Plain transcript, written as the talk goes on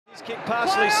Kick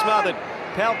partially smothered.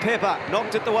 Pal Pepper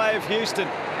knocked it the way of Houston.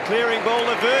 Clearing ball,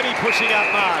 Laverty pushing up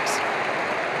marks.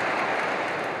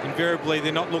 Invariably,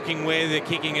 they're not looking where they're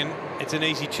kicking, and it's an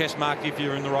easy chest mark if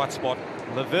you're in the right spot.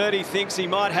 Laverty thinks he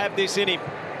might have this in him.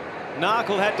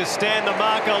 Narkle had to stand the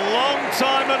mark a long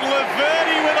time, and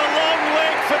Laverty with a long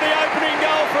leg for the opening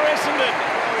goal for Essendon.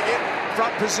 To get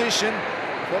front position,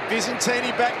 got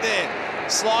Visentini back there.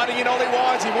 Sliding in Ollie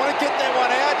Wines. He want to get that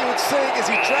one out. You would see as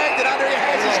he dragged it under. He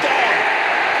has his goal.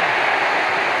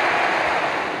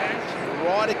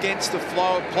 Right against the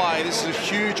flow of play. This is a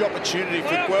huge opportunity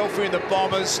for Guelphy and the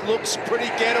Bombers. Looks pretty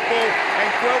gettable,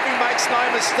 and Guelphy makes no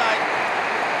mistake.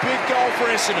 Big goal for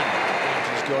Essendon.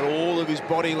 He's got all of his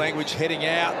body language heading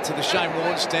out to the Shane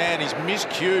Warne stand. He's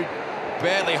miscued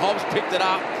badly. Hobbs picked it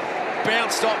up,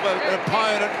 bounced off an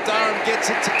opponent. Durham gets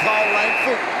it to Cole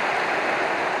Langford.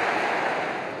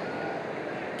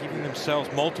 Giving themselves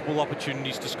multiple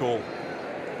opportunities to score.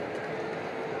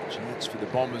 Chance for the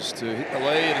Bombers to hit the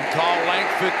lead, and Cole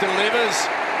Langford delivers.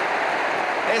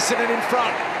 Essendon in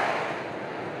front.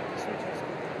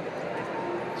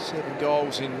 7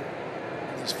 goals in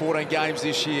his 14 games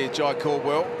this year, Jai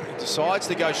Caldwell. He decides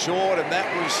to go short, and that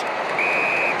was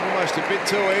almost a bit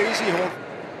too easy.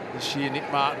 This year, Nick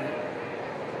Martin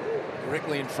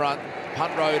directly in front.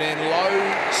 Punt road and low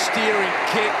steering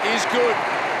kick is good.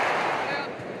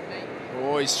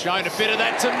 Oh, he's shown a bit of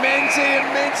that to Menzie, and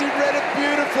Menzie read it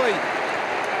beautifully.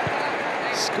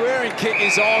 Squaring kick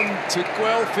is on to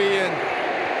Guelphy, and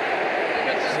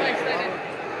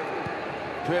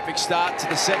perfect start to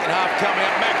the second half coming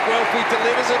up. Matt Guelphy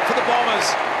delivers it for the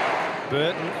Bombers.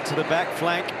 Burton to the back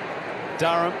flank.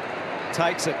 Durham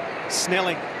takes it.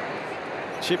 Snelling.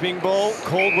 Chipping ball.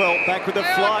 Caldwell back with the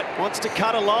flight. Wants to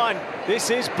cut a line.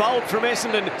 This is bold from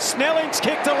Essendon. Snelling's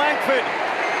kick to Langford.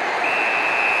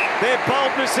 Their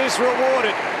boldness is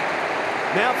rewarded.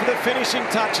 Now for the finishing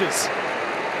touches.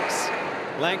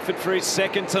 Langford for his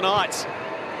second tonight.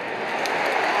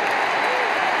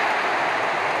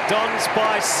 Dons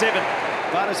by 7.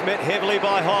 Butters met heavily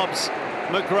by Hobbs.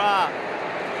 McGrath.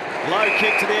 Low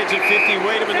kick to the edge of 50.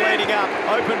 Wiedemann leading up.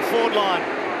 Open forward line.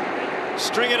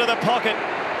 Stringer to the pocket.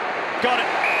 Got it.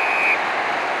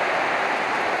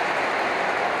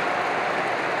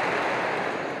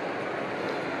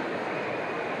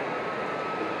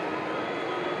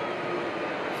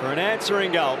 For an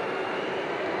answering goal.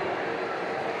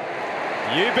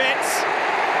 You bet.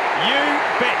 You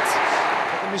bet.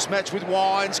 The mismatch with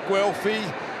Wines. Guelphy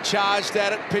charged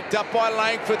at it, picked up by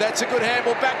Langford. That's a good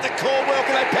handball back to Caldwell.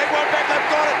 Can they peg one back? They've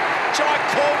got it. Jai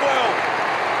Caldwell.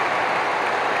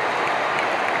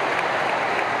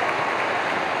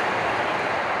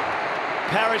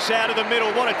 Parrish out of the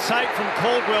middle. What a take from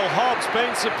Caldwell. Hobbs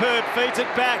been superb. Feeds it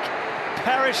back.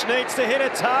 Parrish needs to hit a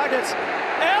target.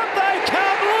 Out they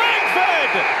come.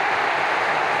 Langford!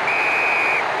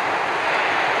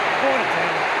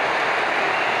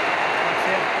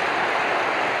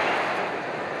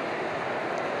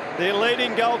 Their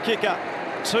leading goal kicker.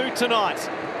 2 tonight.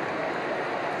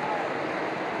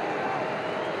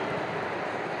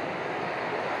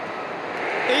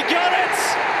 He got it!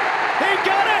 He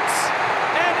got it!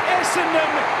 And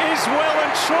Essendon is well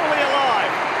and truly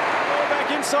alive. Ball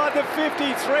back inside the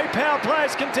 50. 3 power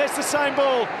players contest the same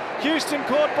ball. Houston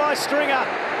caught by Stringer.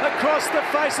 Across the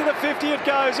face of the 50 it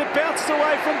goes. It bounces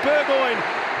away from Burgoyne.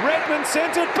 Redmond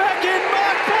sends it back in.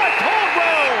 Marked by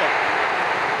Caldwell.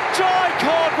 Jai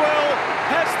Caldwell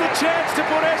has the chance to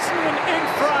put Essendon in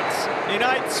front. In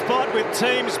 8th spot with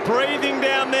teams breathing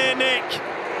down their neck.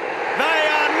 They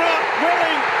are not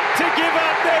willing to give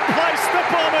up their place, the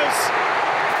Bombers.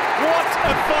 What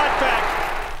a fight back.